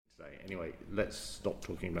Anyway, let's stop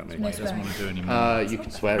talking about me. He doesn't want to do any more. You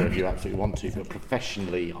can swear if you absolutely want to, but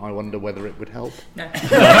professionally, I wonder whether it would help. No.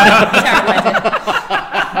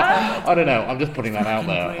 I don't know. I'm just putting that out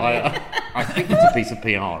there. I think it's a piece of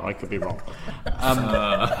PR. I could be wrong.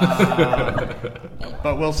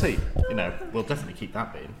 But we'll see. We'll definitely keep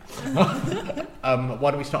that bit in.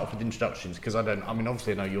 Why don't we start off with introductions? Because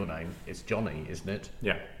obviously I know your name. It's Johnny, isn't it?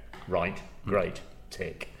 Yeah. Right. Great.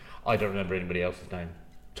 Tick. I don't remember anybody else's name.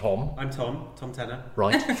 Tom. I'm Tom Tenner.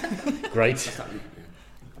 Right. Great.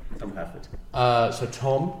 Tom Herford. So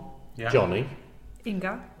Tom, Yeah. Johnny,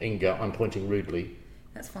 Inga. I'm pointing rudely,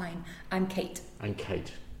 That's fine. I'm Kate. and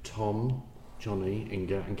Kate. Tom, Johnny,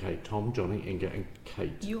 Inga, and Kate. Tom, Johnny, Inga, and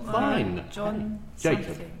Kate. You Fine. are John Jacob.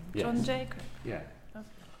 something. Yes. John Jacob. Yeah.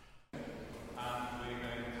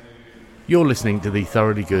 You're listening to the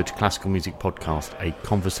Thoroughly Good Classical Music Podcast, a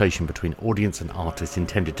conversation between audience and artists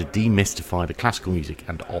intended to demystify the classical music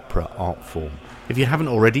and opera art form. If you haven't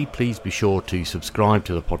already, please be sure to subscribe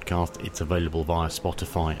to the podcast. It's available via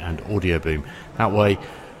Spotify and Audioboom. That way,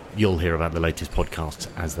 you'll hear about the latest podcasts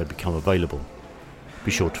as they become available.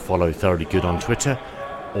 Be sure to follow Thoroughly Good on Twitter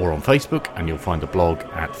or on Facebook, and you'll find the blog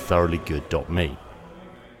at thoroughlygood.me.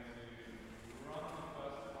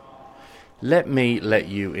 Let me let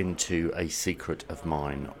you into a secret of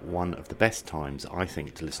mine. One of the best times, I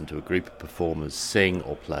think, to listen to a group of performers sing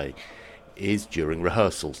or play is during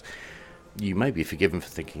rehearsals. You may be forgiven for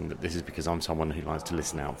thinking that this is because I'm someone who likes to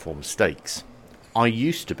listen out for mistakes. I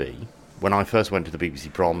used to be, when I first went to the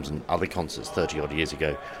BBC Proms and other concerts 30-odd years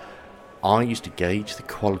ago, I used to gauge the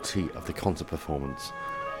quality of the concert performance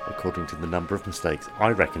according to the number of mistakes I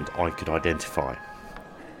reckoned I could identify.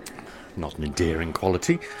 Not an endearing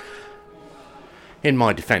quality. In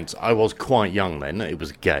my defence, I was quite young then. It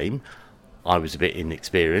was a game. I was a bit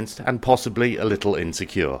inexperienced and possibly a little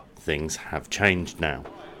insecure. Things have changed now.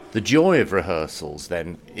 The joy of rehearsals,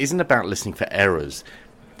 then, isn't about listening for errors.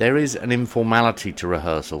 There is an informality to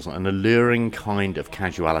rehearsals, an alluring kind of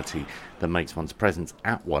casuality that makes one's presence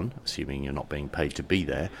at one, assuming you're not being paid to be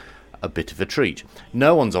there, a bit of a treat.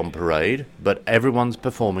 No one's on parade, but everyone's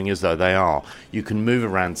performing as though they are. You can move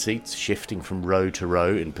around seats, shifting from row to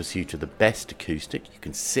row in pursuit of the best acoustic. You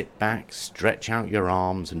can sit back, stretch out your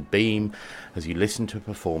arms and beam as you listen to a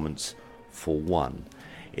performance for one.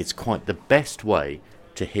 It's quite the best way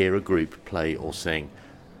to hear a group play or sing.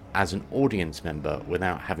 As an audience member,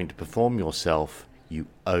 without having to perform yourself, you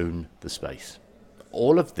own the space.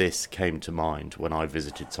 All of this came to mind when I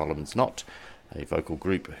visited Solomon's Knot, a vocal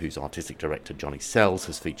group whose artistic director Johnny Sells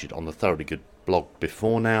has featured on the Thoroughly Good blog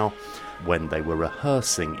before now, when they were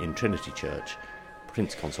rehearsing in Trinity Church,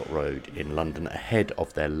 Prince Consort Road in London, ahead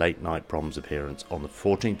of their late night Proms appearance on the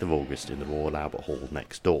 14th of August in the Royal Albert Hall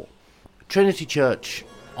next door. Trinity Church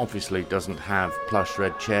obviously doesn't have plush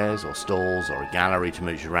red chairs or stalls or a gallery to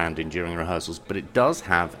mooch around in during rehearsals, but it does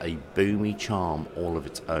have a boomy charm all of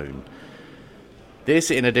its own.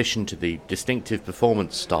 This, in addition to the distinctive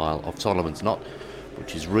performance style of Solomon's Knot,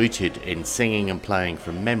 which is rooted in singing and playing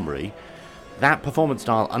from memory, that performance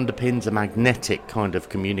style underpins a magnetic kind of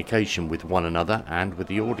communication with one another and with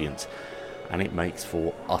the audience, and it makes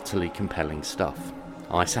for utterly compelling stuff.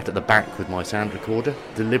 I sat at the back with my sound recorder,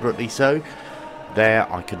 deliberately so. There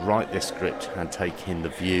I could write this script and take in the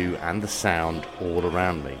view and the sound all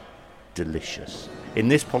around me. Delicious. In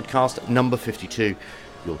this podcast, number 52,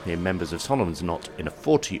 you'll hear members of Solomon's Knot in a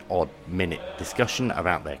 40-odd minute discussion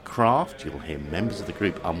about their craft. You'll hear members of the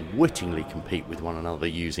group unwittingly compete with one another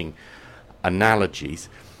using analogies.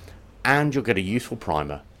 And you'll get a useful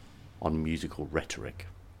primer on musical rhetoric.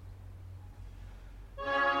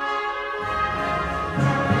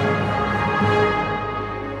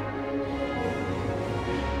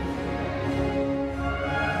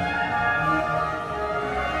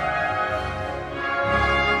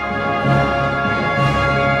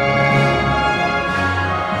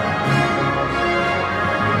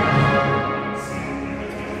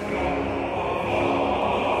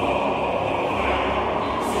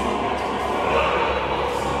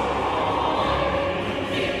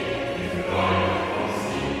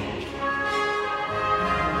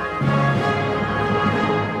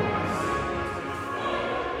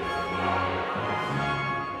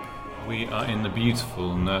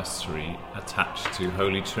 Beautiful nursery attached to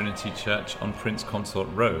Holy Trinity Church on Prince Consort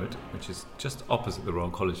Road, which is just opposite the Royal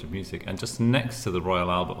College of Music and just next to the Royal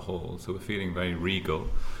Albert Hall, so we're feeling very regal.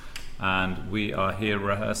 And we are here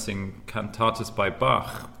rehearsing cantatas by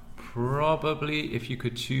Bach. Probably if you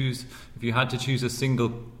had to choose a single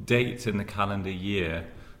date in the calendar year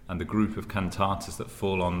and the group of cantatas that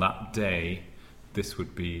fall on that day, this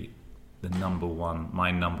would be my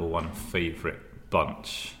number one favourite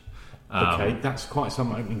bunch. Okay, that's quite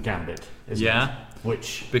some opening gambit, isn't it?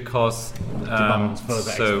 Which because demands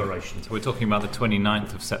further exploration. So we're talking about the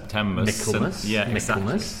 29th of September. Michaelmas. Exactly.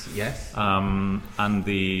 Michaelmas, yes. And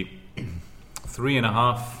the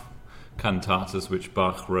 3.5 cantatas which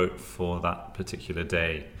Bach wrote for that particular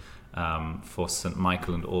day, for St.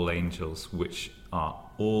 Michael and all angels, which are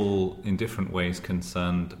all in different ways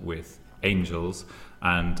concerned with angels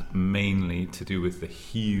and mainly to do with the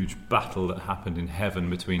huge battle that happened in heaven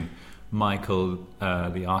between Michael,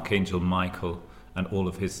 the archangel Michael, and all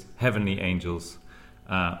of his heavenly angels,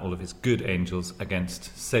 all of his good angels,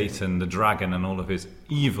 against Satan, the dragon, and all of his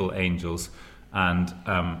evil angels. And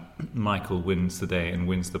Michael wins the day and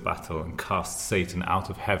wins the battle and casts Satan out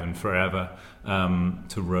of heaven forever,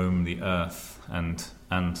 to roam the earth and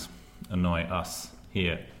annoy us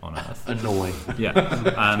here on earth. Annoy. Yeah.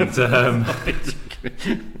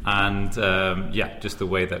 And just the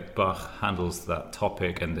way that Bach handles that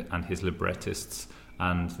topic and his librettists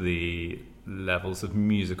and the levels of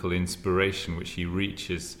musical inspiration which he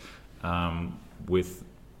reaches with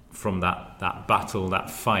from that battle, that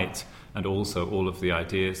fight, and also all of the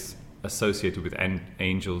ideas associated with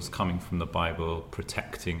angels coming from the Bible,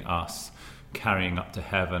 protecting us, carrying up to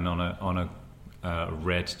heaven on a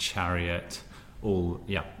red chariot, all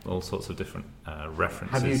sorts of different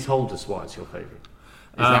references. Have you told us why it's your favourite?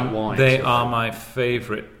 Is that why? They are my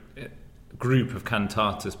favourite group of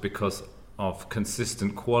cantatas because of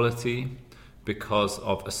consistent quality, because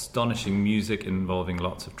of astonishing music involving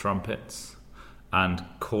lots of trumpets and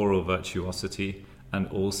choral virtuosity, and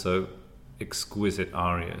also exquisite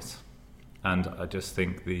arias. And I just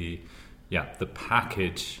think the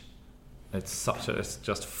package, it's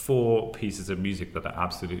just 4 pieces of music that are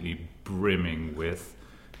absolutely brimming with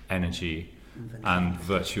energy and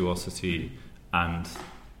virtuosity and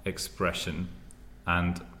expression.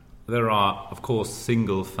 And there are, of course,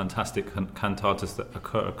 single fantastic cantatas that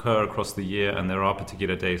occur across the year, and there are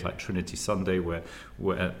particular days like Trinity Sunday where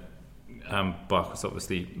Bach is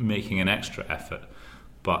obviously making an extra effort.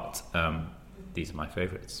 But these are my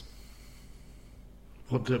favourites.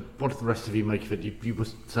 What do the rest of you make of it? You were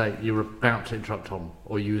saying you were about to interrupt Tom,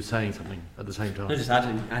 or you were saying something at the same time. No, just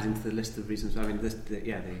adding to the list of reasons. I mean,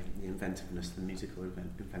 the inventiveness, the musical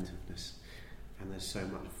inventiveness, and there's so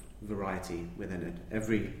much variety within it.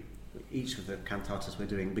 Each of the cantatas we're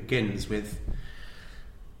doing begins with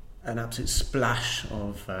an absolute splash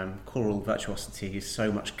of choral virtuosity,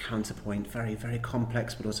 so much counterpoint, very, very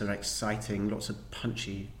complex, but also very exciting, lots of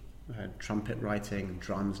punchy trumpet writing,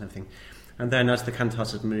 drums and everything. And then as the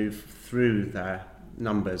cantatas move through their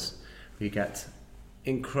numbers, we get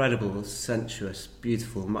incredible, sensuous,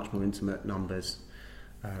 beautiful, much more intimate numbers.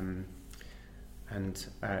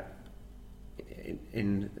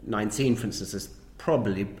 In 19, for instance, there's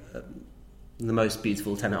probably the most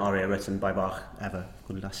beautiful tenor aria written by Bach ever,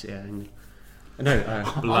 called La Sierra.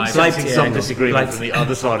 I'm sensing some disagreement from the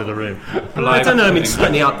other side of the room. I don't know, I mean, it's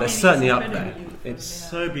certainly up there. It's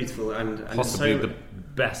so beautiful and possibly the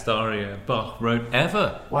best aria Bach wrote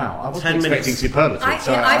ever. Wow, I wasn't expecting superlatives. I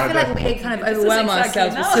feel like we kind of overwhelm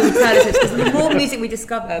ourselves with superlatives, because the more music we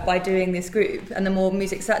discover by doing this group, and the more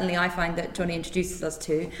music certainly I find that Johnny introduces us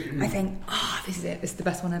to, I think, this is it, this is the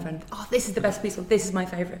best one ever, and this is the best piece, this is my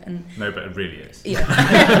favourite. And no, but it really is. Yeah.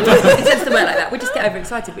 It tends to work like that. We just get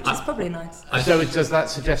overexcited, which is probably nice. So does that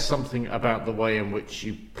suggest something about the way in which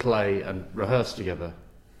you play and rehearse together?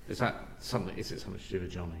 Is it something to do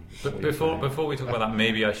with Johnny? But before we talk about that,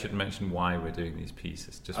 maybe I should mention why we're doing these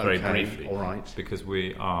pieces, just very briefly. All right. Because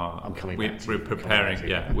we're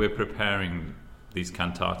preparing. We're preparing these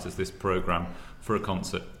cantatas, this program, for a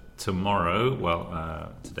concert tomorrow.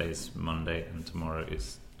 Well, today's Monday and tomorrow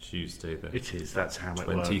is Tuesday. It is. That's how it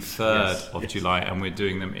works. 23rd of July, and we're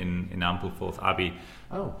doing them in Ampleforth Abbey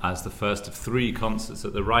as the first of 3 concerts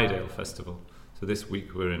at the Rydale Festival. So this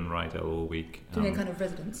week we're in Rydale all week. Doing a kind of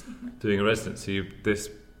residency. Doing a residency, this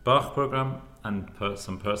Bach programme and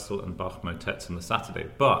some Purcell and Bach motets on the Saturday.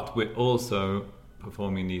 But we're also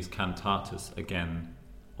performing these cantatas again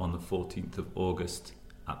on the 14th of August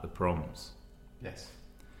at the Proms. Yes.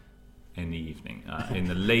 In the evening, in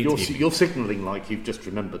the late evening. You're signalling like you've just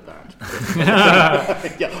remembered that.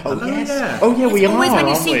 Yeah. Oh, yes. Yeah. Oh, yeah, we are. Always when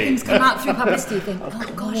you see things come out through publicity, you think,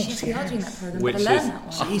 oh gosh, yes, we are doing that program. Which learn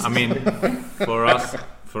that one. I mean, for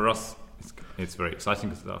us, it's very exciting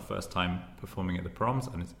because it's our first time performing at the Proms,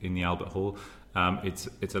 and it's in the Albert Hall.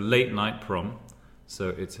 It's a late night prom, so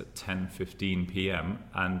it's at 10:15 p.m.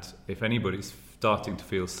 And if anybody's starting to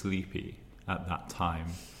feel sleepy at that time,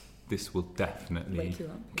 this will definitely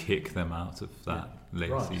kick them out of that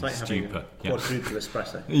lazy It's like stupor. having a quadruple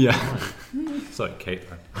espresso. Yeah. Sorry, Kate.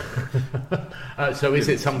 So is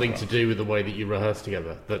it something to do with the way that you rehearse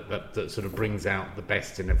together that sort of brings out the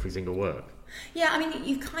best in every single work? Yeah, I mean,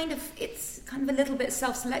 it's kind of a little bit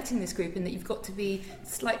self-selecting, this group, in that you've got to be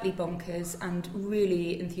slightly bonkers and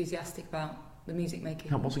really enthusiastic about the music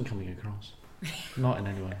making. That wasn't coming across. Not in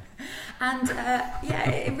any way. And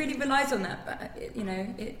it really relies on that. But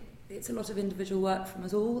it's a lot of individual work from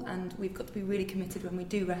us all, and we've got to be really committed when we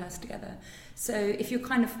do rehearse together. So if you're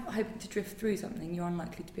kind of hoping to drift through something, you're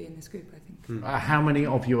unlikely to be in this group, I think. How many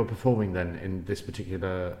of you are performing then in this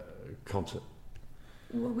particular concert?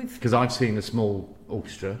 Well, because I've seen a small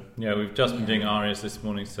orchestra. Yeah, we've just been doing arias this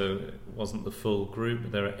morning, so it wasn't the full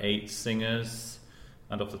group. There are 8 singers,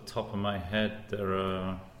 and off the top of my head, there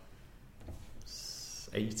are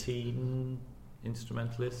 18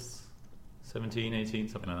 instrumentalists, 17, 18,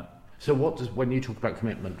 something like that. So when you talk about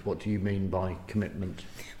commitment, what do you mean by commitment?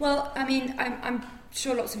 Well, I mean, I'm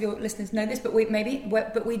sure lots of your listeners know this, but we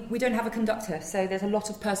don't have a conductor, so there's a lot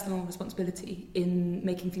of personal responsibility in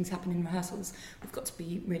making things happen in rehearsals. We've got to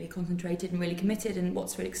be really concentrated and really committed, and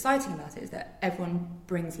what's really exciting about it is that everyone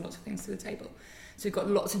brings lots of things to the table. So we've got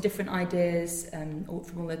lots of different ideas from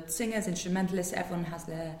all the singers, instrumentalists. Everyone has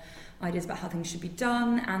their ideas about how things should be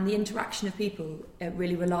done, and the interaction of people, it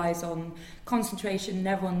really relies on concentration and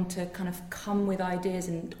everyone to kind of come with ideas,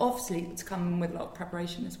 and obviously to come with a lot of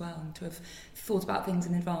preparation as well, and to have thought about things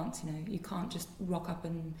in advance. You can't just rock up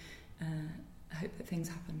and hope that things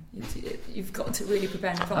happen. You've got to really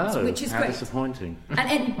prepare in advance, which is how great. Disappointing.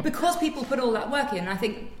 And because people put all that work in, I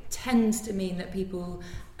think tends to mean that people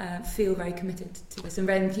feel very committed to this and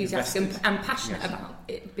very enthusiastic and passionate about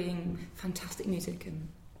it being fantastic music. And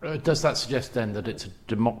does that suggest then that it's a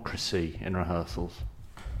democracy in rehearsals?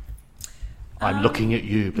 I'm looking at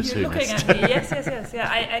you, bassoonist. You're looking at me, yes. Yeah,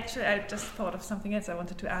 I just thought of something else I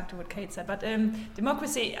wanted to add to what Kate said. But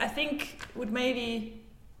democracy, I think,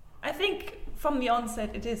 from the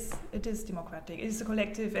onset it is democratic. It is a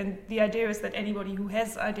collective, and the idea is that anybody who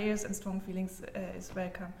has ideas and strong feelings is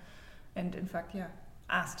welcome, and in fact,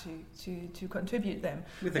 asked to contribute them.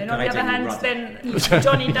 And on the other hand, then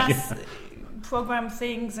Johnny does program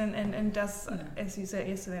things and does, as you said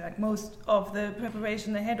yesterday, like most of the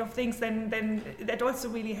preparation ahead of things, then that also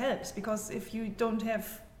really helps, because if you don't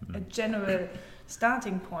have a general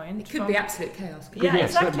starting point, it could be absolute chaos. Yeah,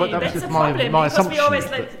 exactly. That's a problem, because we always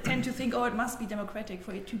tend to think, it must be democratic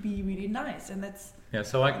for it to be really nice, and that's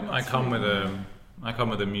So I come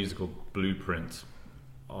with a musical blueprint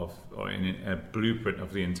a blueprint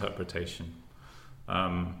of the interpretation.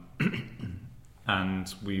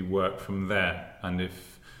 And we work from there,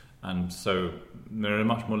 and so there are a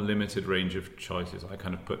much more limited range of choices. I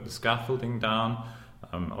kind of put the scaffolding down.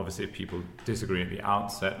 Obviously, if people disagree at the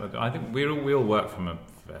outset, but I think we'll work from a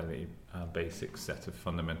fairly basic set of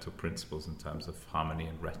fundamental principles in terms of harmony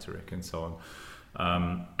and rhetoric and so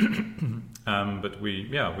on. But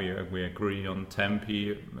we agree on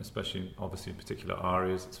tempi, especially obviously in particular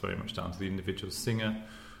arias. It's very much down to the individual singer.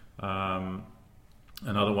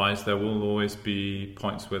 And otherwise, there will always be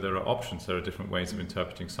points where there are options. There are different ways of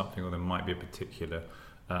interpreting something, or there might be a particular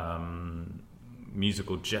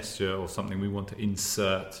musical gesture or something we want to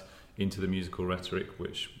insert into the musical rhetoric,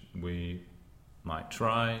 which we might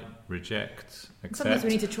try, reject, accept. Sometimes we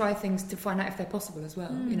need to try things to find out if they're possible as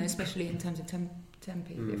well, especially in terms of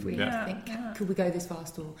tempi. If we think, could we go this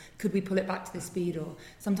fast, or could we pull it back to this speed, or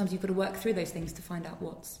sometimes you've got to work through those things to find out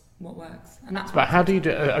what works. And that's. But how do you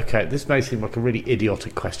do? Okay, this may seem like a really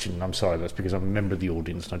idiotic question. I'm sorry, that's because I'm a member of the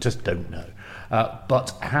audience and I just don't know.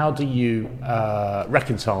 But how do you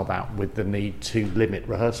reconcile that with the need to limit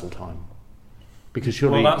rehearsal time? Because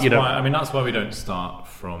surely, that's why we don't start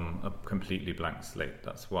from a completely blank slate.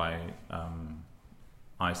 That's why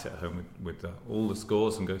I sit at home with all the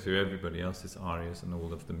scores and go through everybody else's arias and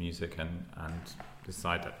all of the music and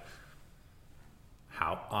decide that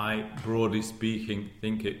how I, broadly speaking,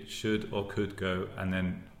 think it should or could go, and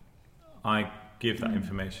then I give that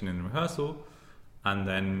information in rehearsal, and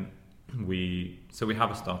then we have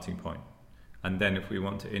a starting point, and then if we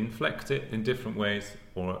want to inflect it in different ways,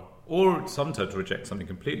 or sometimes reject something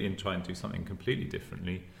completely and try and do something completely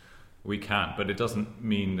differently, we can. But it doesn't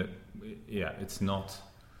mean that it's not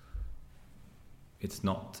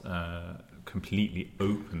completely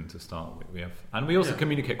open to start with. We also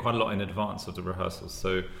communicate quite a lot in advance of the rehearsals.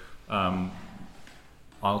 So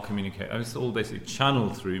I'll communicate. It's all basically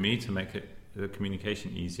channeled through me to make the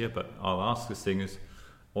communication easier. But I'll ask the singers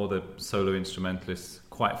or the solo instrumentalists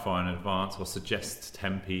quite far in advance, or suggest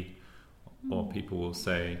tempi, or people will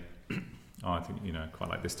say, I think quite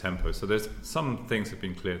like this tempo. So there's some things have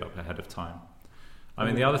been cleared up ahead of time. I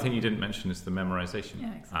mean, the other thing you didn't mention is the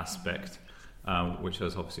memorization aspect, which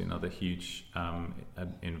is obviously another huge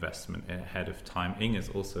investment ahead of time. Inge's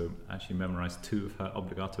also actually memorized 2 of her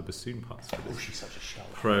obligato bassoon parts for this she's such a show.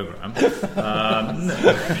 program.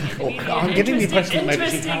 I'm getting the impression that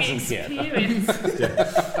maybe she hasn't yet.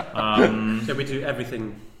 So we do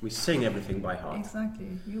everything, we sing everything by heart. Exactly,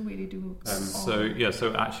 you really do.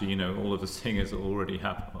 So actually, all of the singers already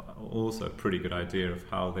have also a pretty good idea of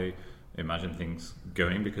how they imagine things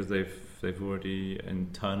going, because they've already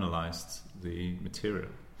internalized the material.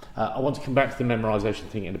 I want to come back to the memorisation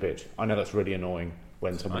thing in a bit. I know that's really annoying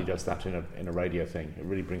when somebody does that in a radio thing. It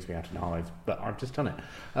really brings me out in hives, but I've just done it.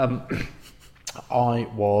 I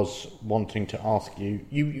was wanting to ask you.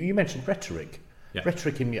 You mentioned rhetoric. Yeah.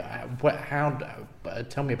 Rhetoric in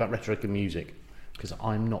tell me about rhetoric in music, because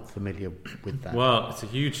I'm not familiar with that. Well, it's a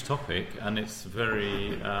huge topic, and it's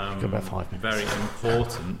very about 5 minutes. very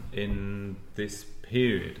important in this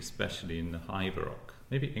period, especially in the High Baroque.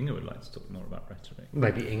 Maybe Inge would like to talk more about rhetoric.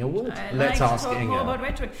 Maybe Inge would. Let's ask Inge. More about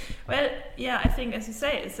rhetoric. Well, yeah, I think, as you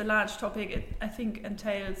say, it's a large topic. It, I think,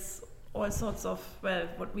 entails all sorts of,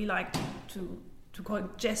 what we like to call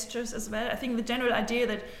gestures as well. I think the general idea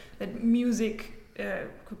that music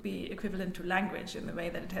could be equivalent to language in the way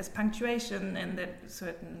that it has punctuation, and that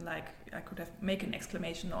certain, like, I could make an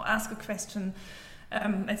exclamation or ask a question.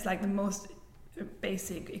 It's like the most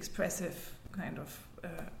basic expressive kind of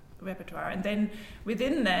repertoire. And then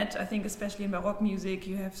within that, I think especially in Baroque music,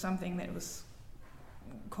 you have something that was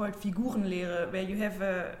called Figurenlehre, where you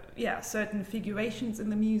have certain figurations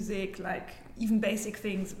in the music, like even basic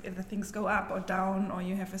things, if the things go up or down, or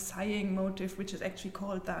you have a sighing motive, which is actually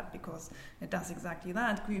called that because it does exactly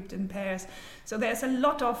that, grouped in pairs. So there's a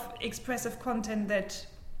lot of expressive content that,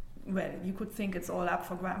 you could think it's all up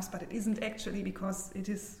for grabs, but it isn't actually, because it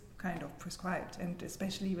is kind of prescribed, and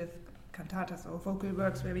especially with cantatas or vocal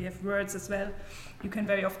works where we have words as well, you can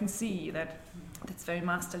very often see that it's very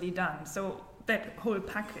masterly done. So that whole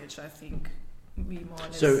package, I think, we more or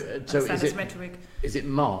less understand as rhetoric. Is it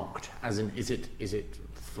marked? As in, is it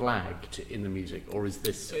flagged in the music, or is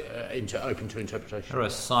this open to interpretation? There are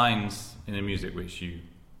signs in the music which you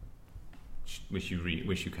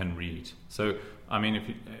can read. So, I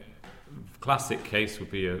mean, classic case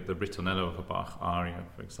would be the ritornello of a Bach aria,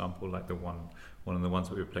 for example, like the one of the ones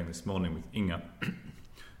that we were playing this morning with Inge.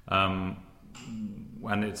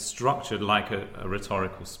 And it's structured like a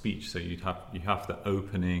rhetorical speech. So you have the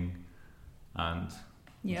opening, and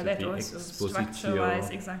that also structure-wise,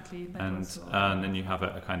 exactly. And then you have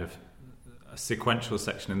a kind of a sequential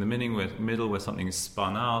section in the middle where something is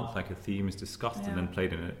spun out, like a theme is discussed and then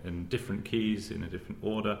played in different keys in a different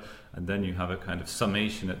order, and then you have a kind of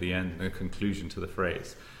summation at the end and a conclusion to the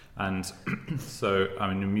phrase. And so, I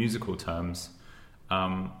mean, in musical terms,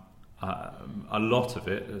 a lot of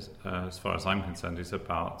it, as far as I'm concerned, is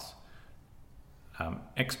about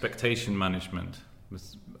expectation management,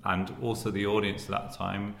 and also the audience at that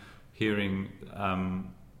time hearing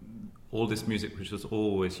all this music, which was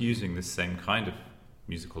always using the same kind of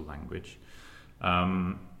musical language,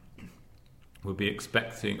 would be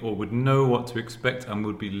expecting, or would know what to expect, and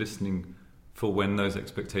would be listening for when those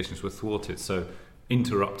expectations were thwarted. So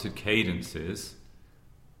interrupted cadences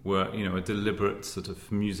were, a deliberate sort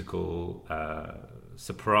of musical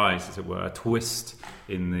surprise, as it were, a twist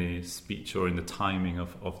in the speech or in the timing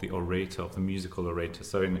of the orator, of the musical orator.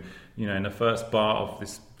 So in the first bar of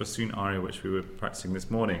this bassoon aria, which we were practicing this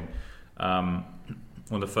morning, on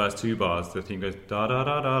the first 2 bars, the theme goes da da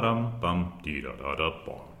da da dum bum dee da da da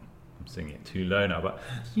bum. I'm singing it too low now, but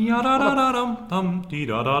ya da da da dum dum dee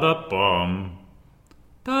da da da bum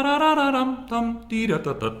da da da da dum dum dee da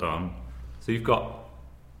da da dum. So you've got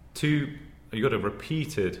a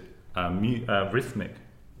repeated rhythmic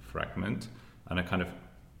fragment and a kind of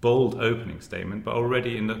bold opening statement, but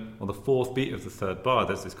already on the 4th beat of the 3rd bar,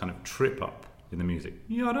 there's this kind of trip up in the music,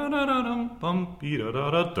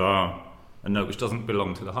 a note which doesn't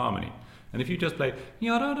belong to the harmony. And if you just play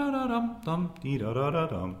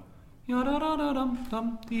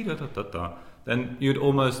then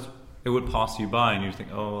it would pass you by, and you'd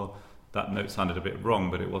think, oh, that note sounded a bit wrong,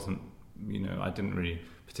 but it wasn't, I didn't really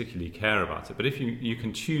particularly care about it. But if you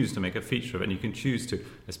can choose to make a feature of it, and you can choose to,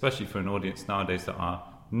 especially for an audience nowadays that are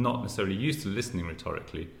not necessarily used to listening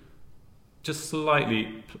rhetorically, just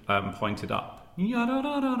slightly point it up.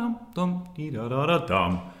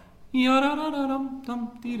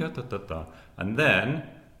 And then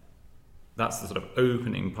that's the sort of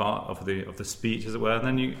opening part of the speech, as it were, and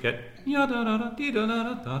then you get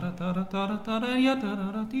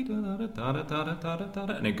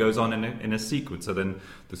and it goes on in a sequence. So then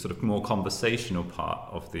the sort of more conversational part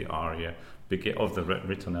of the aria of the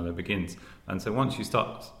ritornello begins. And so once you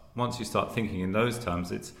start thinking in those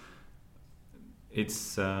terms, it's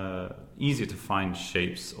easier to find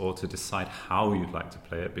shapes or to decide how you'd like to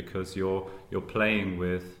play it, because you're playing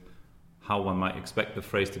with how one might expect the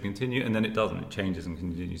phrase to continue, and then it doesn't. It changes and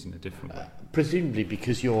continues in a different way. Presumably,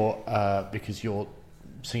 because you're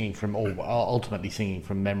singing from, or ultimately singing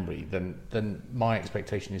from memory, then my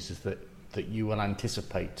expectation is that you will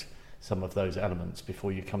anticipate some of those elements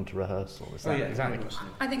before you come to rehearsal. Is that exactly?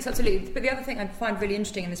 I think so, absolutely. But the other thing I find really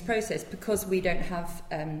interesting in this process, because we don't have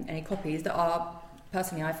any copies,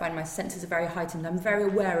 personally, I find my senses are very heightened. I'm very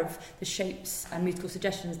aware of the shapes and musical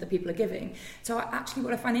suggestions that people are giving. So actually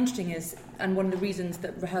what I find interesting is, and one of the reasons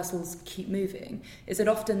that rehearsals keep moving, is that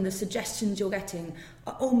often the suggestions you're getting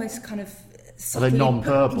are almost kind of... Are they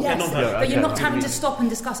non-verbal? Yes, non-verbal. But you're not having to stop and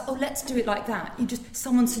discuss, let's do it like that.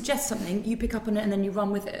 Someone suggests something, you pick up on it and then you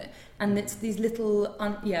run with it. And it's these little,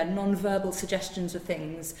 non-verbal suggestions of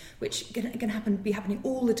things which can be happening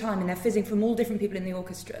all the time, and they're fizzing from all different people in the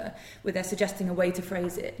orchestra, where they're suggesting a way to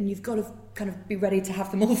phrase it. And you've got to kind of be ready to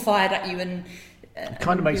have them all fired at you. And it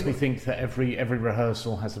kind of makes me think that every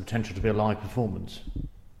rehearsal has the potential to be a live performance.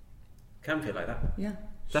 Can feel like that. Yeah.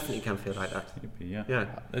 Definitely can feel like that. Yeah.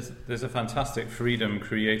 There's a fantastic freedom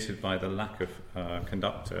created by the lack of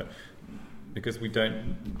conductor, because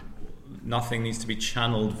nothing needs to be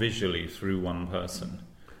channeled visually through one person.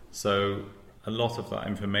 So a lot of that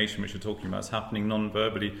information which you're talking about is happening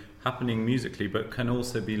non-verbally, happening musically, but can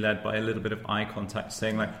also be led by a little bit of eye contact,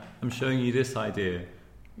 saying like, I'm showing you this idea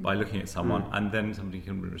by looking at someone, and then somebody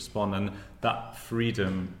can respond. And that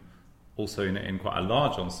freedom also in quite a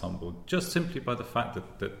large ensemble, just simply by the fact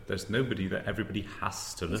that there's nobody that everybody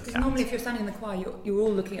has to look at. Normally if you're standing in the choir, you're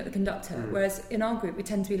all looking at the conductor, whereas in our group we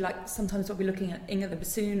tend to be like, sometimes we'll be looking at Inga the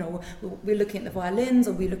bassoon, or we're looking at the violins,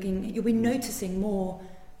 or you'll be noticing more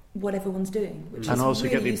what everyone's doing, which is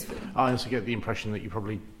really useful. I also get the impression that you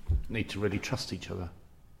probably need to really trust each other,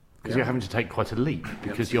 because you're having to take quite a leap,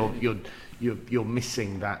 because you're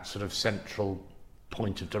missing that sort of central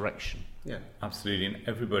point of direction. Yeah, absolutely, and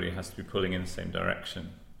everybody has to be pulling in the same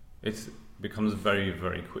direction. It becomes very,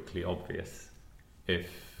 very quickly obvious if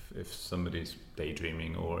somebody's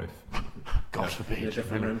daydreaming, or if God forbid.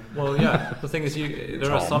 Well, yeah. The thing is,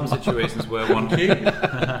 there are some situations where one could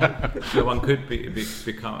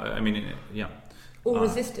become. I mean, yeah. Or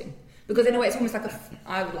resisting. Because in a way, it's almost like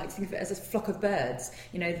I would like to think of it as a flock of birds.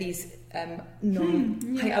 These I'm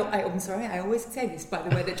sorry, I always say this, by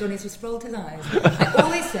the way, that Johnny's just rolled his eyes. I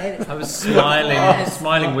always say this. I was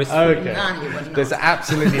smiling wistfully. Okay. There's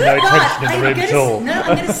absolutely no tension in the room at all. No,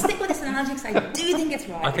 I'm going to stick with this analogy because I do think it's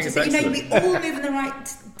right. I think it's excellent. We all move in the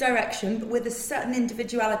right direction, but with a certain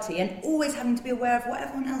individuality, and always having to be aware of what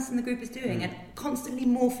everyone else in the group is doing, and constantly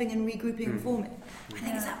morphing and regrouping and forming. I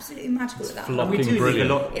think it's absolutely magical at that. Flocking, we do leave a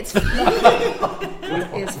lot. It's flocking.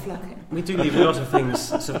 It is flocking. We do leave a lot of things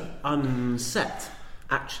sort of unset,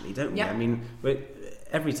 actually, don't we? Yeah. I mean,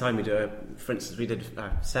 every time we do for instance, we did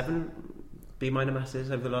 7 B minor masses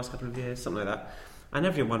over the last couple of years, something like that, and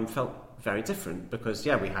everyone felt very different, because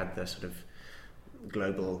we had the sort of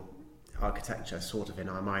global architecture sort of in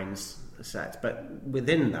our minds set, but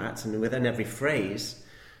within that and within every phrase,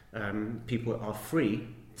 people are free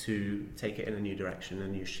to take it in a new direction, a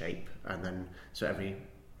new shape, and then so every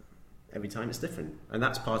time it's different, and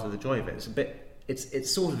that's part of the joy of it.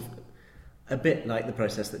 It's sort of a bit like the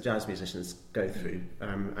process that jazz musicians go through,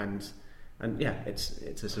 and yeah, it's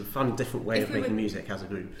a sort of fun, different way of making music as a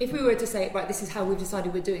group. If we were to say, right, this is how we've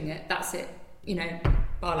decided we're doing it, that's it,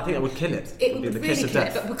 I think that would kill it. It would be the really kiss of kill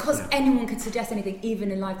death. it, but because anyone could suggest anything,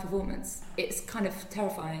 even in live performance, it's kind of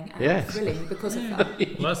terrifying and thrilling because of that.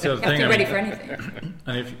 Well, that's the other you have thing. to be ready for anything.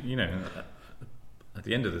 And if at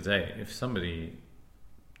the end of the day, if somebody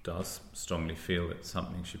does strongly feel that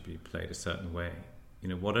something should be played a certain way,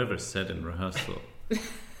 whatever is said in rehearsal,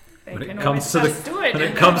 when it comes to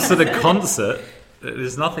the concert,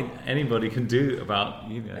 there's nothing anybody can do about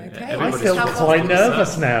I feel quite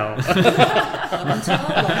nervous now.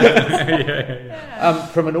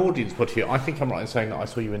 From an audience point of view, I think I'm right in saying that I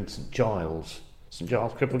saw you in St Giles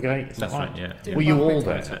Cripplegate. Is that right? Yeah. Were you all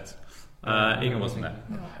there? Inga wasn't there.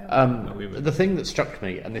 The thing that struck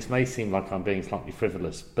me, and this may seem like I'm being slightly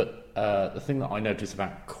frivolous, but the thing that I notice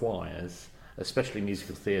about choirs, especially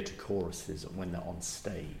musical theatre choruses, when they're on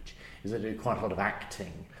stage, is they do quite a lot of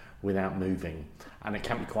acting without moving, and it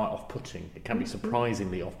can be quite off-putting. It can be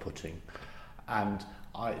surprisingly off-putting, and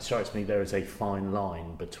it strikes me there is a fine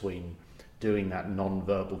line between doing that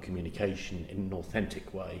non-verbal communication in an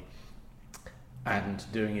authentic way and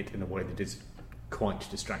doing it in a way that is quite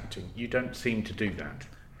distracting. You don't seem to do that.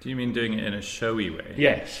 Do you mean doing it in a showy way?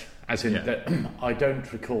 Yes, As in, that I don't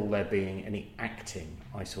recall there being any acting.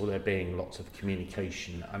 I saw there being lots of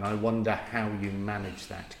communication, and I wonder how you manage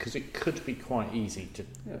that, because it could be quite easy to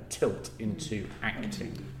tilt into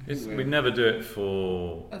acting. We never do it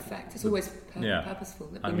for effect. It's always purposeful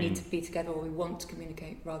that we need to be together, or we want to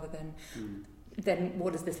communicate, rather than then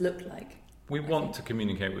what does this look like? We want to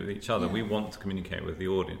communicate with each other. We want to communicate with the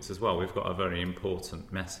audience as well. We've got a very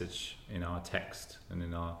important message in our text and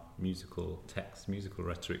in our musical text, musical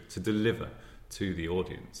rhetoric to deliver to the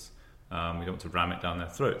audience. We don't want to ram it down their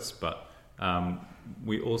throats, but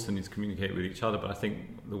we also need to communicate with each other. But I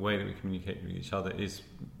think the way that we communicate with each other is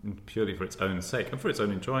purely for its own sake and for its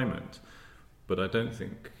own enjoyment. But I don't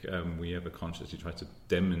think we ever consciously try to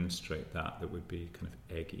demonstrate that would be kind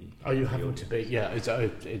of eggy. Are you having to be? Yeah,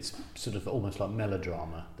 it's sort of almost like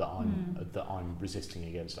melodrama that I'm resisting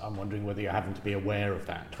against. I'm wondering whether you're having to be aware of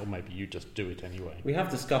that, or maybe you just do it anyway. We have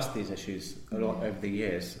discussed these issues a lot over the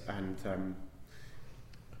years, and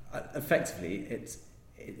effectively it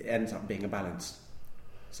ends up being a balance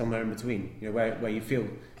somewhere in between. You know, where you feel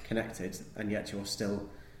connected and yet you're still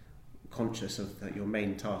conscious of your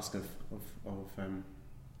main task of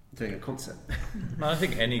doing a concert. I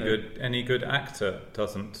think any good actor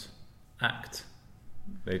doesn't act.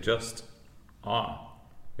 They just are.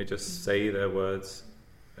 They just say their words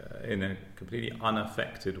in a completely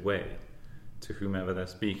unaffected way to whomever they're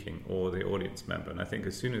speaking or the audience member. And I think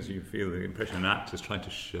as soon as you feel the impression an actor's trying to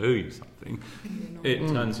show you something, it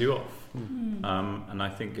turns you off. And I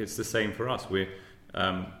think it's the same for us. We're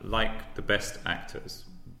like the best actors.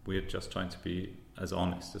 We're just trying to be as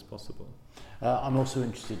honest as possible. I'm also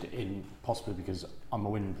interested in, possibly because I'm a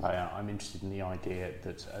wind player, I'm interested in the idea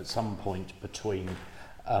that at some point between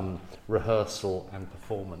rehearsal and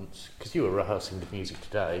performance, because you were rehearsing the music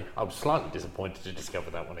today, I was slightly disappointed to discover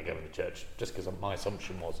that when I go into church, just because my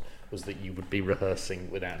assumption was that you would be rehearsing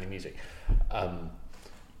without any music.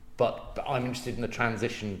 But I'm interested in the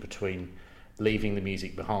transition between leaving the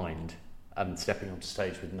music behind and stepping onto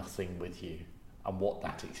stage with nothing with you, and what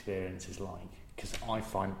that experience is like. Because I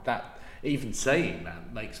find that, even saying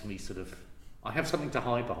that, makes me sort of... I have something to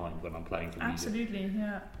hide behind when I'm playing for music. Absolutely,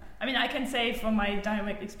 yeah. I mean, I can say from my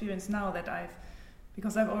direct experience now that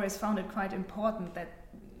because I've always found it quite important that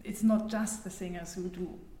it's not just the singers who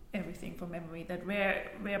do everything from memory, that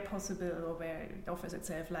where possible or where it offers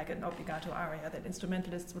itself like an obbligato aria, that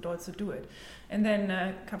instrumentalists would also do it. And then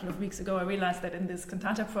a couple of weeks ago I realized that in this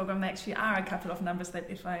cantata program there actually are a couple of numbers that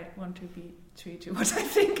if I want to be true to what I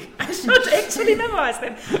think, I should actually memorize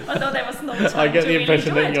them, although there was no time. I get the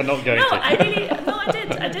impression that you're not going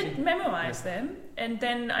to. I did memorize them, and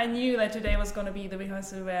then I knew that today was going to be the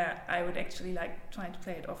rehearsal where I would actually like try to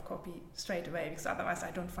play it off copy straight away, because otherwise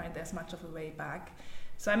I don't find there's much of a way back.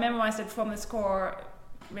 So I memorized it from the score.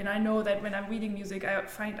 When I know that when I'm reading music, I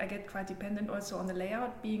find I get quite dependent also on the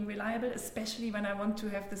layout being reliable, especially when I want to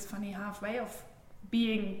have this funny halfway of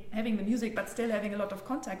having the music but still having a lot of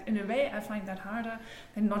contact. In a way, I find that harder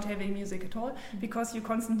than not having music at all, because you're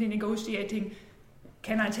constantly negotiating,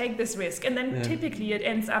 can I take this risk? And then typically it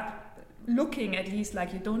ends up looking at least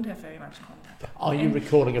like you don't have very much contact. Are you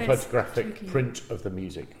recording a photographic print of the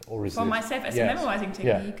music? Or is for myself as a memorizing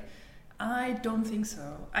technique? Yeah. I don't think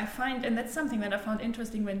so. I find, and that's something that I found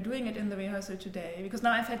interesting when doing it in the rehearsal today, because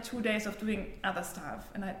now I've had 2 days of doing other stuff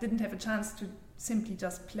and I didn't have a chance to simply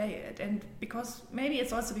just play it. And because maybe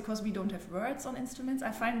it's also because we don't have words on instruments,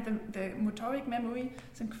 I find the motoric memory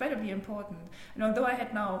is incredibly important. And although I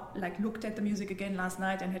had now like looked at the music again last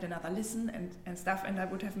night and had another listen and stuff, and I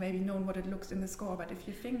would have maybe known what it looks in the score, but if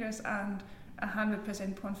your fingers aren't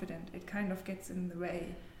 100% confident, it kind of gets in the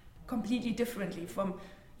way completely differently from...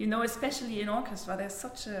 You know, especially in orchestra, there's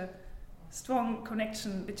such a strong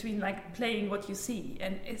connection between like playing what you see,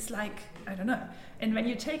 and it's like, I don't know. And when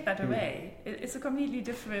you take that away, it's a completely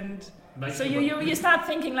different... So you start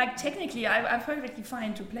thinking like, technically, I'm perfectly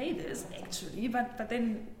fine to play this, actually, but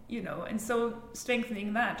then, you know, and so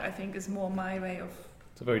strengthening that, I think, is more my way of...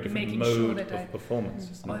 It's a very different mode of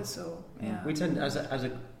performance. Also, yeah. We tend,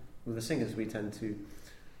 with the singers, we tend to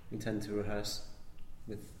rehearse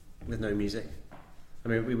with no music. I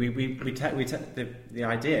mean, the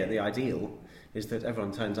ideal is that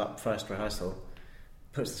everyone turns up first rehearsal,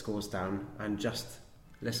 puts the scores down, and just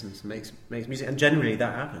listens and makes music. And generally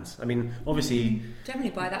that happens. I mean, obviously... Generally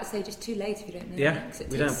by that stage it's too late if you don't know it, because it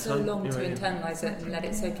takes so long to internalise it and let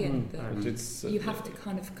it soak in. You have to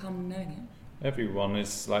kind of come knowing it. Everyone is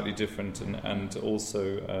slightly different, and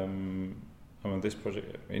also... this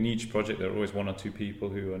project, in each project there are always one or two people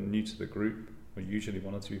who are new to the group, or usually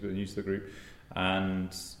one or two people are new to the group,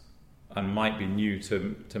 and might be new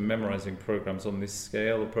to memorising programmes on this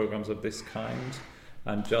scale or programmes of this kind.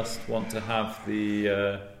 and just want to have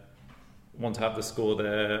the score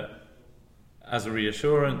there as a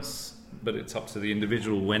reassurance, but it's up to the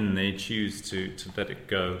individual when they choose to let it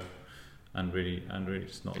go and really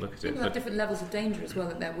just not look at it. People have different levels of danger as well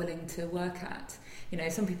that they're willing to work at.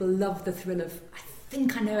 Some people love the thrill of, I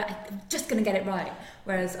think I know it, I'm just going to get it right,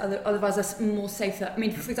 whereas other of us are more safer. I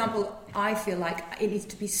mean, for example, I feel like it needs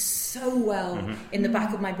to be so well in the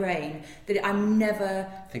back of my brain that I'm never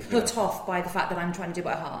put off by the fact that I'm trying to do it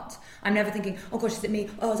by heart. I'm never thinking, oh gosh, is it me?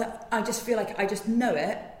 I just feel like I just know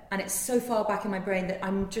it, and it's so far back in my brain that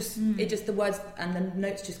I'm just, the words and the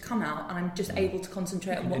notes just come out, and I'm just able to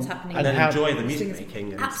concentrate on what's happening. And then enjoy the music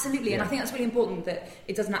making. Absolutely, and I think that's really important, that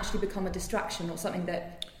it doesn't actually become a distraction or something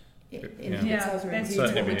that inhibits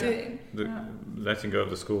what we're doing. Letting go of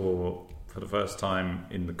the score for the first time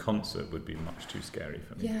in the concert would be much too scary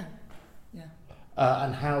for me. Yeah.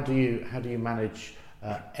 And how do you manage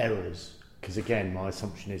errors? Because again, my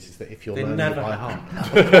assumption is that if you're learning it by heart,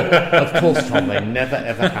 of course, Tom, they never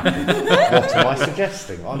ever happen. What am I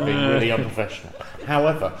suggesting? I'm being really unprofessional.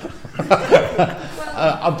 However,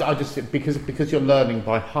 I just because you're learning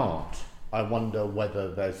by heart, I wonder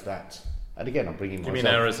whether there's that. And again, I'm bringing myself. You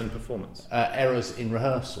mean errors in performance? Errors in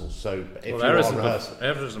rehearsals. So if errors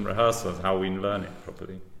in rehearsal is how we learn it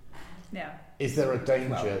properly. Yeah. Is there a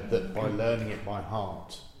danger that by learning it by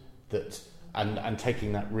heart, that and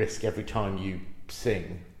taking that risk every time you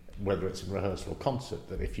sing, whether it's in rehearsal or concert,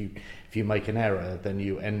 that if you make an error, then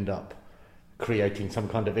you end up creating some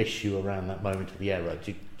kind of issue around that moment of the error?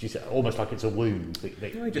 Do you almost like it's a wound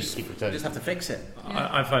that you just keep returning? You just have to fix it.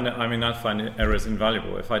 I find errors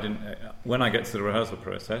invaluable. When I get to the rehearsal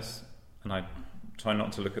process, and I try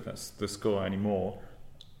not to look at the score anymore,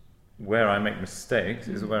 where I make mistakes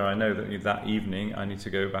is where I know that evening I need to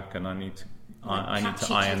go back and I need to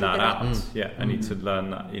iron that out. I need to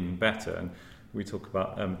learn that in better. And we talk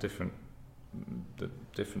about different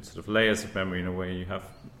sort of layers of memory in a way. You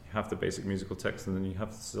have the basic musical text, and then you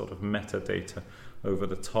have sort of metadata over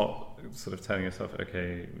the top, sort of telling yourself,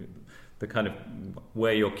 okay, the kind of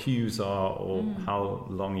where your cues are or how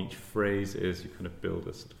long each phrase is. You kind of build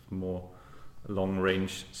a sort of more long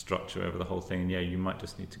range structure over the whole thing. And you might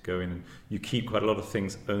just need to go in, and you keep quite a lot of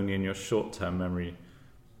things only in your short term memory,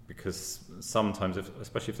 because sometimes,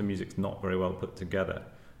 especially if the music's not very well put together,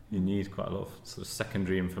 you need quite a lot of sort of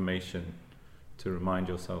secondary information to remind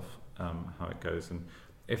yourself how it goes. And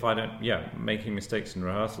if I don't, making mistakes in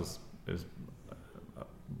rehearsals is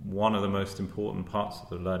one of the most important parts of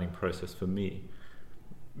the learning process for me,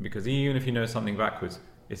 because even if you know something backwards,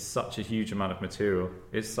 it's such a huge amount of material,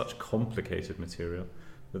 it's such complicated material,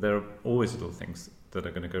 that there are always little things that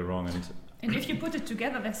are going to go wrong. And if you put it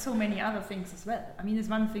together, there's so many other things as well. I mean, it's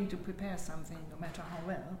one thing to prepare something, no matter how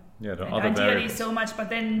well. Yeah, there are and other ideally variables. so much, but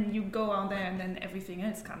then you go out there and then everything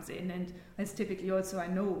else comes in. And that's typically also, I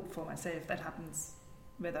know for myself, that happens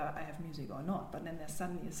whether I have music or not. But then there's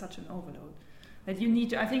suddenly such an overload that you need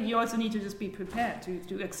to, I think you also need to just be prepared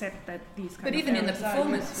to accept that these kind of. But even in the errors are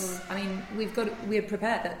performance, useful. I mean, we're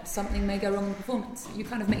prepared that something may go wrong in the performance. You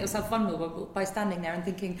kind of make yourself vulnerable by standing there and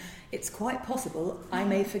thinking, it's quite possible I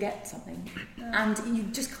may forget something. And you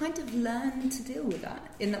just kind of learn to deal with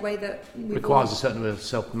that in that way that requires a certain amount of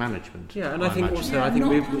self-management. Yeah, and I think also, I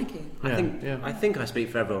think I speak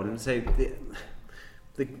for everyone and say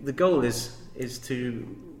the goal is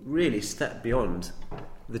to really step beyond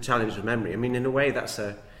the challenge of memory. I mean, in a way, it's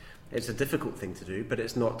a difficult thing to do, but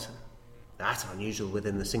it's not that unusual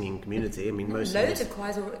within the singing community. I mean, most loads of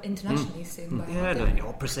choirs are internationally sing by heart. Yeah,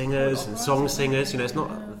 opera singers and song singers. It's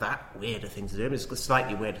not that weird a thing to do. I mean, it's a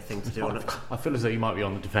slightly weirder thing to do. I feel as though you might be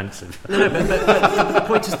on the defensive. No, but the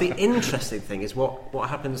point is, the interesting thing is what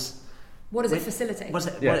happens. What does it facilitate? What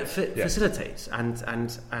it facilitates, and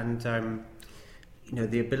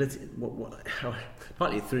the ability.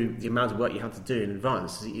 Partly through the amount of work you have to do in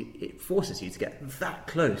advance, it forces you to get that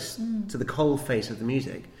close to the cold face of the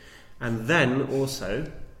music, and then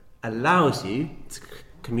also allows you to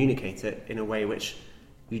communicate it in a way which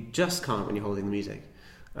you just can't when you're holding the music.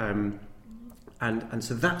 And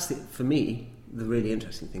so that's, for me, the really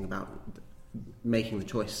interesting thing about making the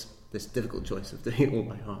choice, this difficult choice of doing it all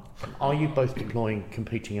by heart. Are you both deploying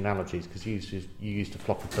competing analogies? Because you used a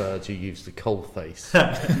flock of birds, you used the coal face.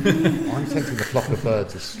 I'm sensing the flock of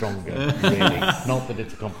birds is stronger, really. Not that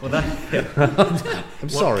it's a compliment. I'm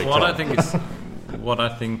sorry. What I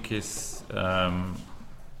think is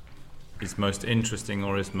most interesting,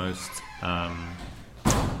 or is most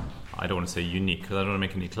I don't want to say unique because I don't want to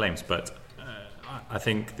make any claims, but I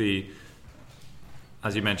think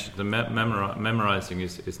as you mentioned, the memorizing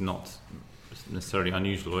is not necessarily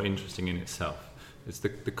unusual or interesting in itself. It's the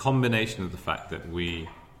combination of the fact that we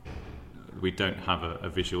don't have a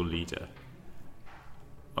visual leader.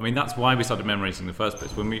 I mean, that's why we started memorising in the first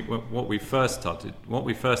place. What we first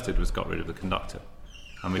did was got rid of the conductor,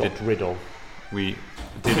 and we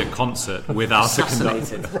did a concert without a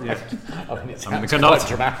conductor. Yeah. I mean, the conductor,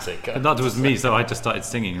 dramatic. Conductor was me, so I just started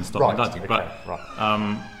singing and stopped conducting. Okay, but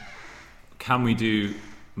can we do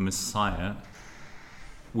Messiah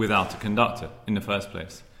without a conductor in the first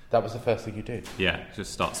place? That was the first thing you did. Yeah,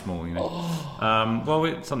 just start small, you know.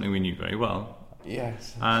 It's something we knew very well.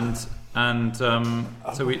 Yes. So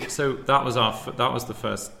that was the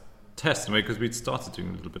first test, in a way, because we'd started doing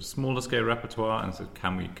a little bit of smaller scale repertoire, and said,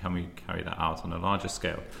 can we carry that out on a larger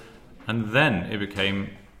scale? And then it became,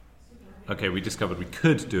 okay, we discovered we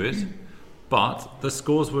could do it, but the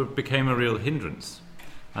scores became a real hindrance.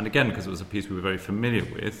 And again, because it was a piece we were very familiar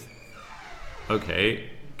with, okay,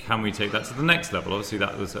 can we take that to the next level? Obviously,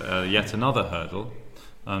 that was yet another hurdle,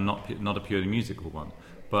 not a purely musical one.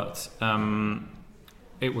 But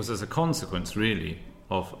it was as a consequence, really,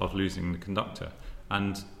 of losing the conductor.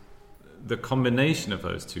 And the combination of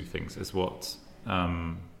those two things is what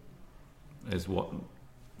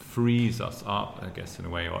frees us up, I guess, in a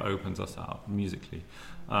way, or opens us up musically.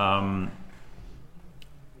 Not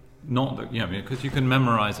that, because you can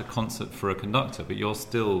memorize a concert for a conductor, but you're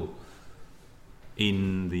still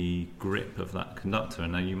in the grip of that conductor,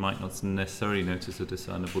 and now you might not necessarily notice a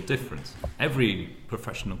discernible difference. Every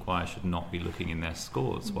professional choir should not be looking in their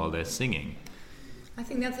scores while they're singing. I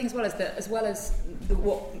think the other thing as well as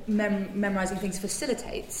what memorising things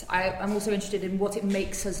facilitates, I'm also interested in what it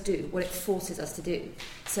makes us do, what it forces us to do.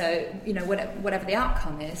 So, whatever the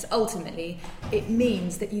outcome is, ultimately, it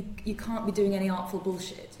means that you can't be doing any artful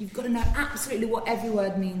bullshit. You've got to know absolutely what every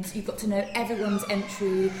word means. You've got to know everyone's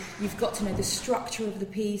entry. You've got to know the structure of the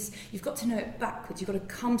piece. You've got to know it backwards. You've got to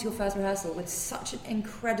come to your first rehearsal with such an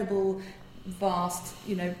incredible, vast,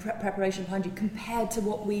 preparation behind you, compared to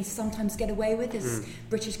what we sometimes get away with as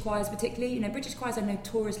British choirs, particularly. British choirs are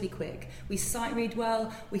notoriously quick. We sight read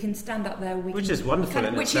well. We can stand up there. Which is wonderful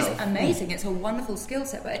in which itself. is amazing. It's a wonderful skill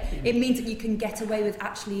set, but it means that you can get away with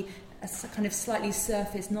actually a kind of slightly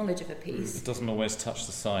surface knowledge of a piece. It doesn't always touch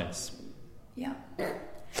the sides. Yeah.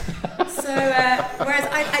 So, whereas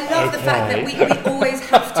I love the fact that we always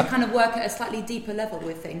have to kind of work at a slightly deeper level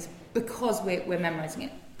with things because we're memorising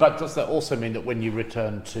it. But does that also mean that when you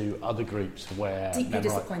return to other groups where... Deeply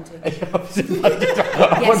disappointed.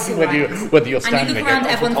 Yes, whether you're standing... And you look around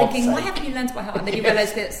at everyone thinking, why haven't you learned by heart? And then you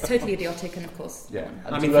realise that it's totally idiotic, and of course... Yeah.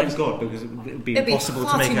 I mean, thank God, because it would be impossible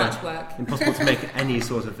to make much work. Impossible to make any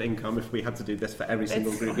sort of income if we had to do this for every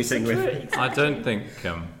single group we sing with. I don't think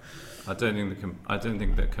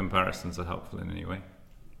that comparisons are helpful in any way.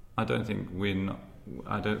 I don't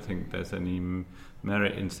think there's any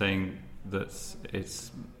merit in saying that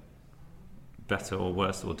it's better or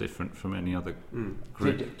worse or different from any other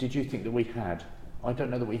group. Did you think that we had? I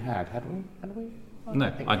don't know that we had. Had we?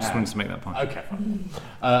 No, I just wanted to make that point. Okay, fine.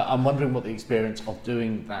 I'm wondering what the experience of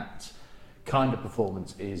doing that kind of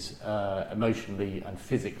performance is emotionally and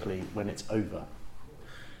physically when it's over.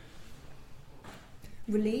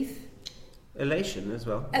 Relief. Elation as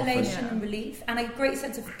well. Elation and relief, and a great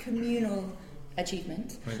sense of communal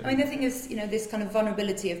achievement. I mean, the thing is, this kind of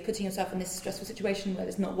vulnerability of putting yourself in this stressful situation where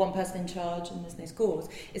there's not one person in charge and there's no scores,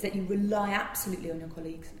 is that you rely absolutely on your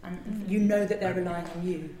colleagues, and you know that they're relying on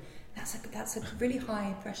you. That's a really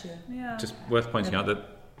high pressure. Yeah. Just worth pointing out that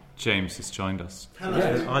James has joined us.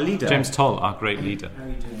 Hello, our leader. James Toll, our great leader. How are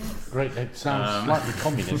you doing? Great, it sounds slightly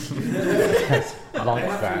communist. Yes, like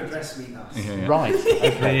Have to that. address me thus. Yeah. Right,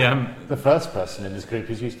 okay. The The first person in this group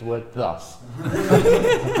who's used the word thus.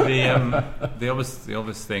 the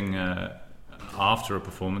obvious thing after a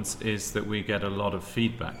performance is that we get a lot of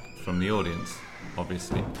feedback from the audience,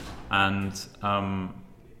 obviously, and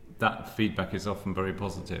that feedback is often very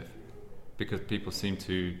positive because people seem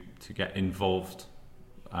to get involved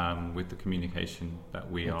with the communication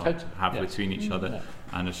that we have between each other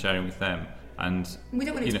and are sharing with them. And we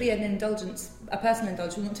don't want it to be an indulgence, a personal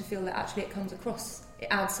indulgence. We want to feel that actually it comes across, it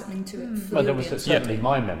adds something to it. For Well, the there was audience. certainly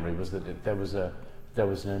my memory was that there was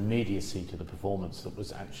an immediacy to the performance that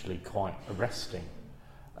was actually quite arresting,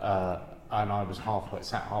 and I was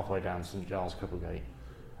sat halfway down St Giles Cripplegate,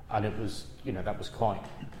 and it was that was quite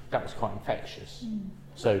infectious.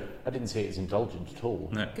 So I didn't see it as indulgent at all.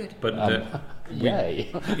 No, Good. but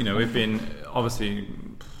Yay! we've been obviously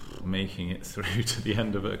making it through to the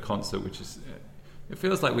end of a concert, which is it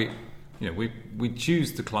feels like we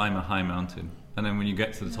choose to climb a high mountain, and then when you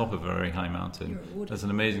get to the top of a very high mountain, there's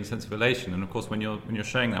an amazing sense of elation. And of course, when you're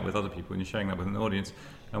sharing that with other people, and you're sharing that with an audience,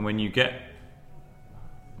 and when you get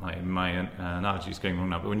my analogy is going wrong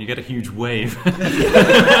now, but when you get a huge wave,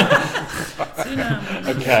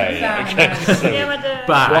 okay,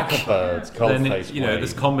 back, birds, then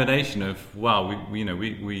this combination of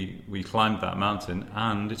we climbed that mountain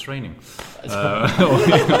and it's raining. I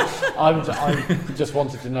just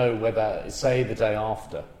wanted to know whether, say, the day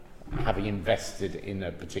after, having invested in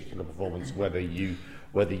a particular performance, whether you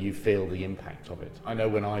feel the impact of it. I know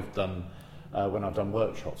when I've done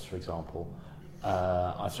workshops, for example.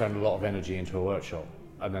 I've thrown a lot of energy into a workshop,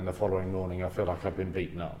 and then the following morning I feel like I've been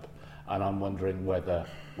beaten up, and I'm wondering whether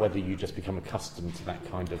you just become accustomed to that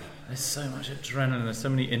kind of... There's so much adrenaline, there's so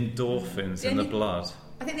many endorphins in the blood.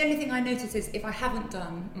 I think the only thing I notice is if I haven't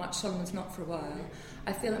done much Solomon's Knot for a while,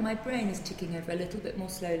 I feel like my brain is ticking over a little bit more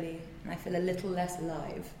slowly, and I feel a little less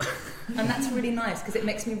alive. And that's really nice, because it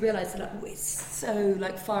makes me realise that we're so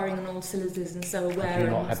firing on all cylinders and so aware. Have you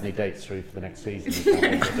not had any dates through for the next season? It's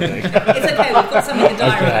okay, we've got some in the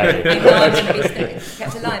diary. Okay. People are going to be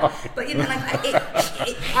kept alive. But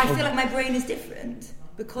I feel like my brain is different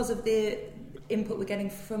because of the input we're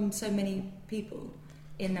getting from so many people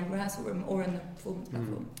in the rehearsal room or in the performance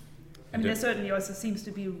platform. I mean, there certainly also seems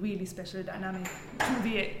to be a really special dynamic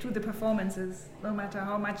to the performances, no matter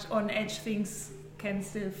how much on edge things can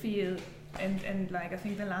still feel. And I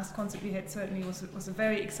think the last concert we had certainly was a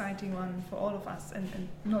very exciting one for all of us and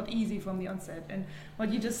not easy from the onset. And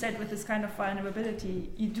what you just said with this kind of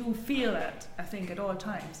vulnerability, you do feel that, I think, at all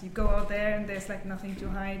times. You go out there and there's nothing to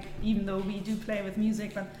hide, even though we do play with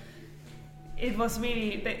music, but it was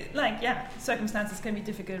really, circumstances can be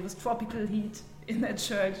difficult. It was tropical heat in that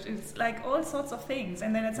church. It's all sorts of things.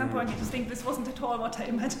 And then at some point you just think this wasn't at all what I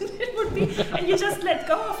imagined it would be. And you just let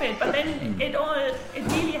go of it. But then it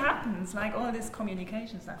really happens, all this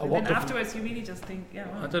communication stuff. And then afterwards you really just think,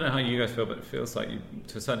 I don't know how you guys feel, but it feels like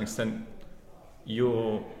to a certain extent,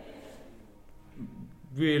 you're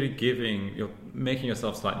really you're making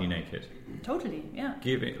yourself slightly naked. Totally, yeah.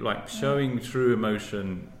 Showing true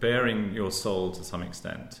emotion, bearing your soul to some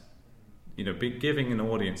extent. Giving an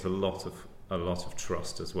audience a lot of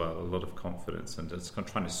trust as well, a lot of confidence, and just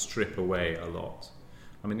trying to strip away a lot.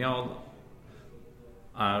 I mean, the whole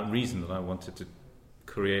reason that I wanted to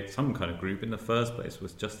create some kind of group in the first place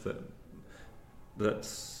was just that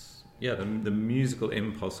the musical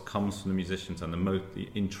impulse comes from the musicians, and the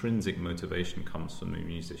intrinsic motivation comes from the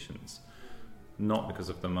musicians. Not because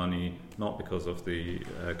of the money, not because of the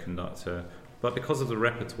conductor, but because of the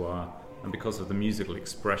repertoire and because of the musical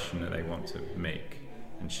expression that they want to make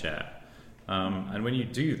and share. And when you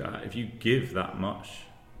do that, if you give that much,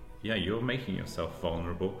 you're making yourself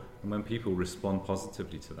vulnerable. And when people respond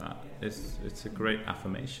positively to that, it's a great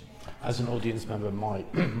affirmation. As an audience member,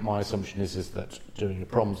 my assumption is that doing a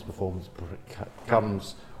proms performance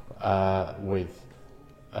comes with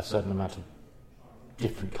a certain amount of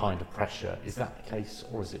different kind of pressure. Is that the case,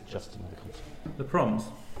 or is it just another concert? The proms?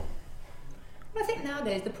 Well, I think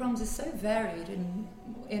nowadays the proms is so varied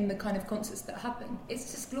in the kind of concerts that happen.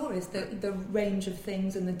 It's just glorious, the range of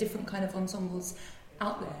things and the different kind of ensembles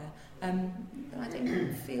out there. I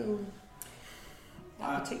don't feel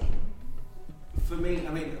that particular. For me, I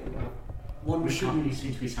mean, one shouldn't... You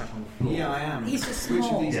seem to be sat on the floor. Yeah, I am. He's just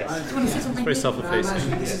small. Yes. Do you want to say something? It's very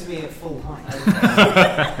self-effacing. This is me at full height.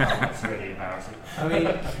 That's really embarrassing. I mean,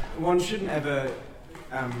 one shouldn't ever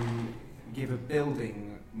give a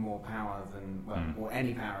building more power than, or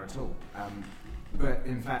any power at all. But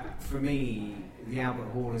in fact, for me, the Albert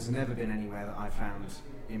Hall has never been anywhere that I found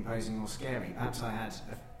imposing or scary. Perhaps I had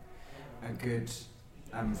a good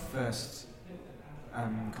first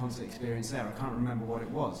concert experience there. I can't remember what it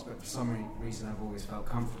was, but for some reason I've always felt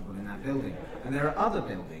comfortable in that building. And there are other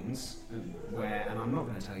buildings where, and I'm not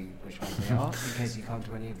going to tell you which ones they are, in case you come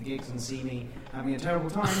to any of the gigs and see me having a terrible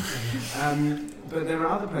time, but there are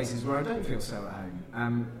other places where I don't feel so at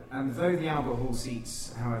home. And though the Albert Hall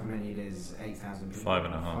seats, however many it is, 8,000 people.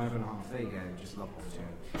 5.5. 5.5, there you go, just lock off two.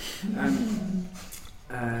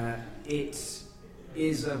 It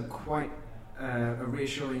is a quite a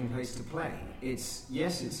reassuring place to play. It's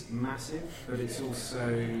massive, but it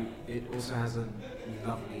also has a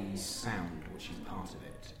lovely sound, which is part of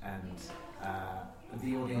it, and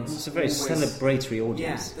the audience. It's a very celebratory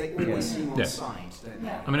audience. Yeah, they always seem on side.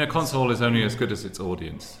 I mean, a concert hall is only as good as its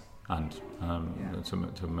audience, and to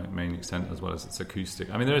a main extent, as well as its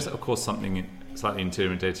acoustic. I mean, there is, of course, something slightly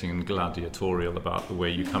intimidating and gladiatorial about the way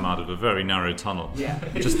you come out of a very narrow tunnel. Yeah.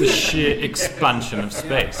 Just the sheer expansion of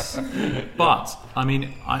space. But, I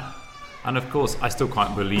mean, and of course, I still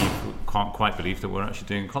can't quite believe that we're actually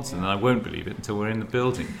doing a concert, and I won't believe it until we're in the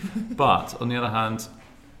building. But, on the other hand,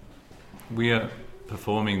 we are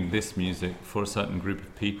performing this music for a certain group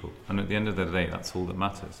of people, and at the end of the day, that's all that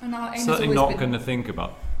matters. And our aim has Certainly always not been- going to think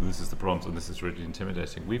about this is the proms and this is really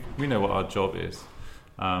intimidating. We know what our job is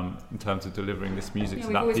in terms of delivering this music to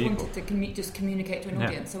we've that always people. wanted to just communicate to an Yeah.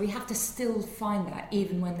 audience, so we have to still find that,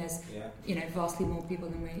 even when there's vastly more people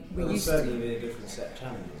than we're used certainly to. be a different set of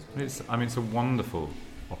challenges. It's a wonderful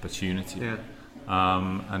opportunity, Yeah.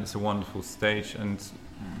 and it's a wonderful stage, and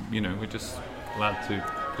we're just glad to.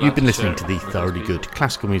 You've been to listening share to it the with those Thoroughly people. Good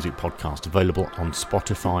Classical Music Podcast, available on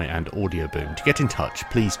Spotify and Audio Boom. To get in touch,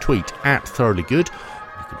 please tweet at Thoroughly Good.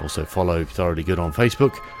 You can also follow Thoroughly Good on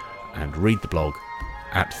Facebook and read the blog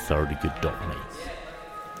at thoroughlygood.me.